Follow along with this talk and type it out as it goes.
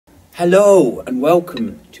Hello and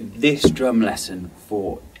welcome to this drum lesson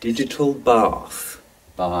for Digital Bath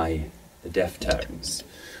by the Deftones.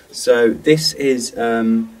 So this is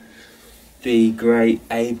the great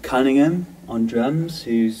Abe Cunningham on drums,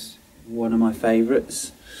 who's one of my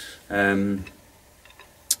favourites.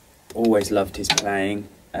 Always loved his playing.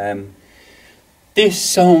 This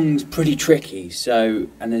song's pretty tricky,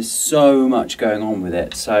 and there's so much going on with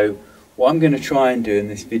it. So what I'm going to try and do in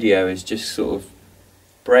this video is just sort of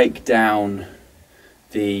break down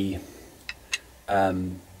the a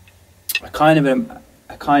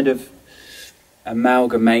kind of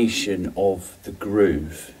amalgamation of the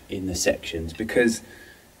groove in the sections, because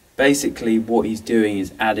basically what he's doing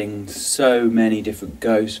is adding so many different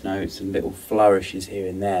ghost notes and little flourishes here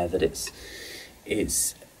and there that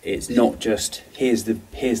it's not just here's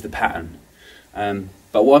the pattern.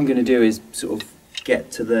 But what I'm going to do is sort of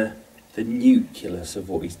get to the nucleus of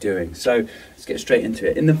what he's doing. So let's get straight into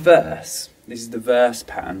it. In the verse, this is the verse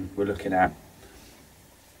pattern we're looking at.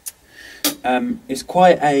 It's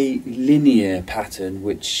quite a linear pattern,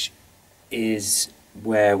 which is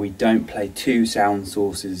where we don't play two sound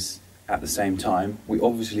sources at the same time. We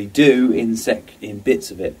obviously do in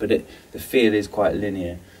bits of it, but the feel is quite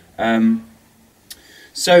linear.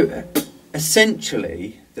 So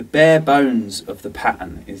essentially the bare bones of the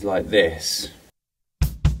pattern is like this.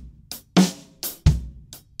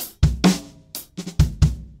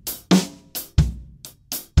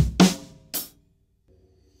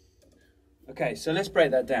 Okay, so let's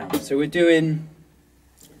break that down. So we're doing,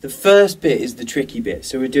 the first bit is the tricky bit.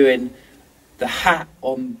 So we're doing the hat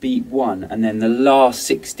on beat 1 and then the last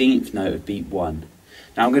 16th note of beat 1.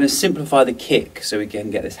 Now I'm going to simplify the kick so we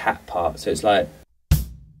can get this hat part. So it's like,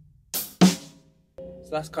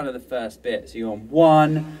 so that's kind of the first bit. So you're on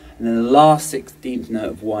 1 and then the last 16th note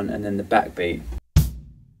of 1 and then the backbeat.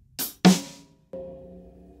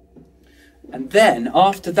 And then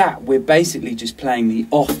after that, we're basically just playing the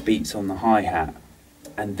off beats on the hi-hat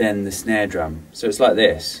and then the snare drum. So it's like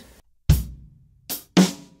this.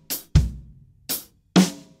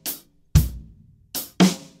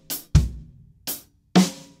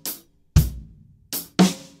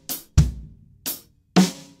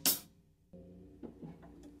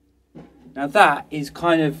 Now that is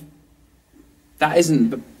that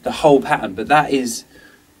isn't the whole pattern, but that is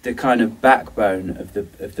the kind of backbone of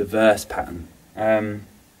the verse pattern.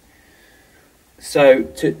 So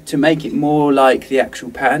to make it more like the actual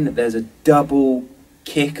pattern, there's a double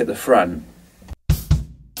kick at the front.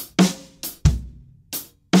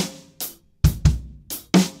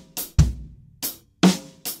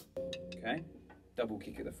 Okay, double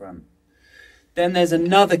kick at the front. Then there's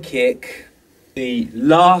another kick, the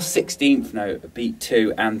last 16th note of beat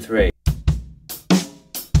 2 and 3.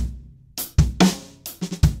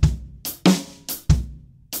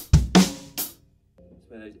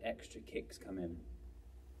 Those extra kicks come in.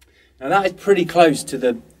 Now that is pretty close to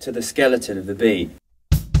the skeleton of the beat.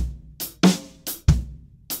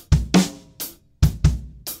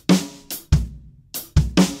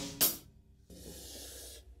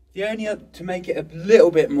 The only other, to make it a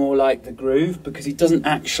little bit more like the groove, because he doesn't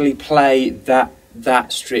actually play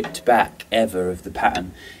that stripped back ever of the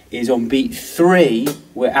pattern, is on beat 3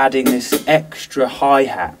 we're adding this extra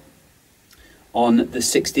hi-hat on the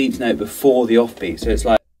 16th note before the offbeat. So it's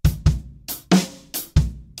like,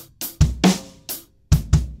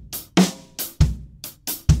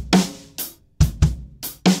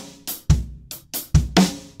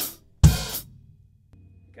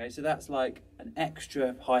 okay, so that's like an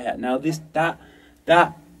extra hi-hat. Now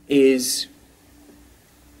that is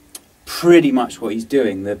pretty much what he's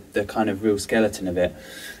doing, the kind of real skeleton of it.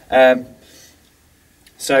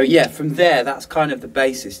 So yeah, from there, that's kind of the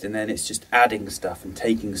basis, and then it's just adding stuff and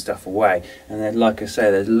taking stuff away. And then, like I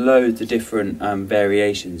say, there's loads of different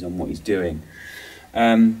variations on what he's doing.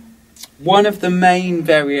 One of the main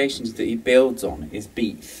variations that he builds on is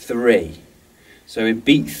beat 3. So in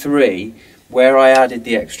beat 3, where I added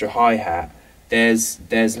the extra hi-hat,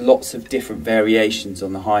 there's lots of different variations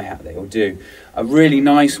on the hi-hat that he'll do. A really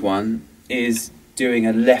nice one is doing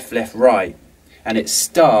a left-left-right, and it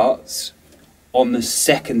starts on the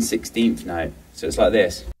second 16th note. So it's like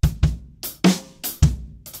this.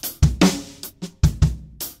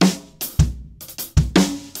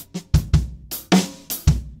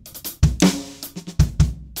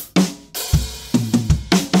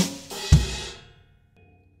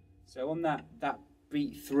 So on that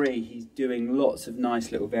beat 3, he's doing lots of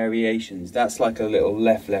nice little variations. That's like a little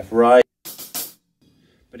left-left-right,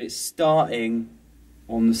 but it's starting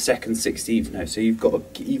on the second 16th note. So you've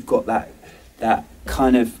got that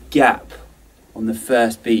kind of gap on the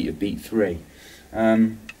first beat of beat 3.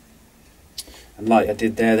 And like I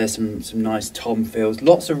did there, there's some nice tom fills.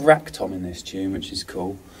 Lots of rack tom in this tune, which is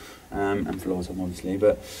cool. And floor tom, obviously.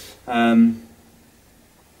 But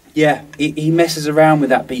yeah, he messes around with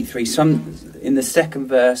that beat 3. In the second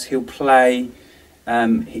verse, he'll play.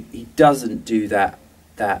 He doesn't do that.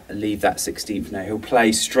 Leave that 16th note. He'll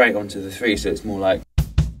play straight onto the 3, so it's more like.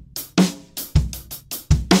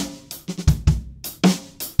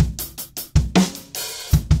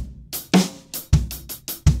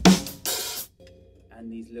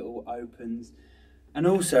 These little opens, and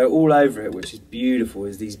also all over it, which is beautiful,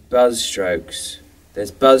 is these buzz strokes.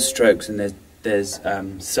 There's buzz strokes and there's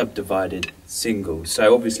subdivided singles.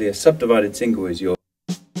 So obviously a subdivided single is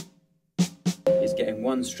getting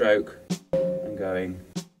one stroke and going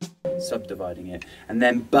subdividing it, and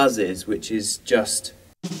then buzzes, which is just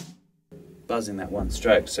buzzing that one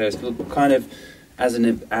stroke. So it's kind of as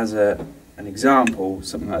an example,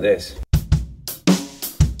 something like this.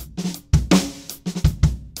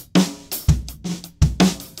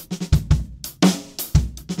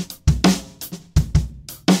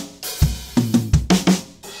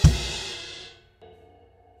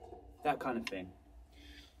 That kind of thing.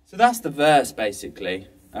 So that's the verse basically,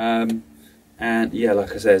 and yeah,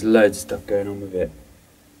 like I said, there's loads of stuff going on with it.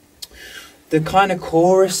 The kind of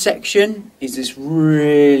chorus section is this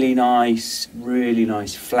really nice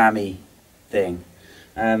flammy thing,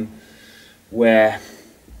 where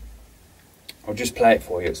I'll just play it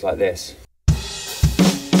for you. It's like this.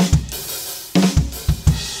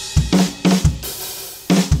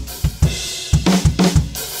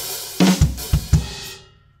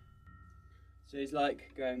 So he's like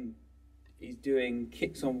he's doing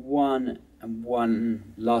kicks on 1 and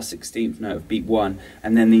 1 last 16th note of beat 1,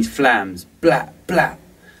 and then these flams, blah, blah.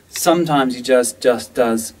 Sometimes he just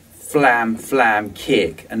does flam, flam,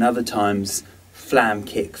 kick, and other times flam,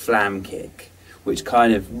 kick, which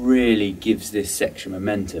kind of really gives this section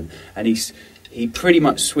momentum. And he pretty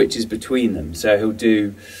much switches between them, so he'll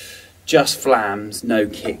do just flams, no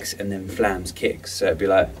kicks, and then flams, kicks. So it'd be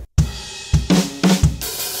like.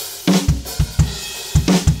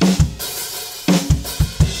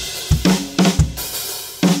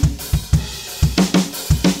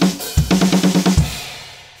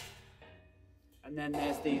 And then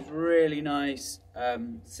there's these really nice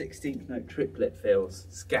 16th note triplet fills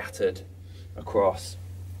scattered across.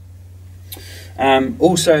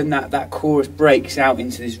 Also in that chorus breaks out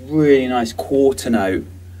into this really nice quarter note,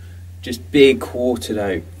 just big quarter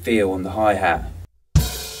note feel on the hi-hat.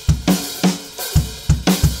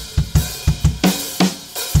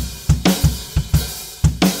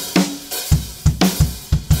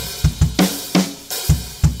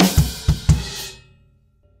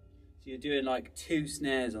 You're doing like 2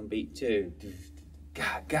 snares on beat 2.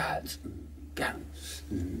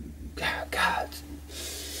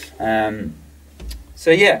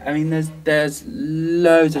 So yeah, I mean there's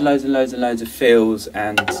loads of fills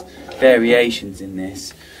and variations in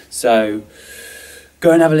this. So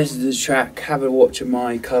go and have a listen to the track, have a watch of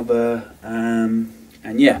my cover, and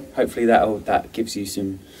yeah, hopefully that gives you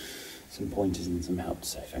some pointers and some help.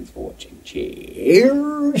 So thanks for watching.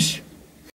 Cheers.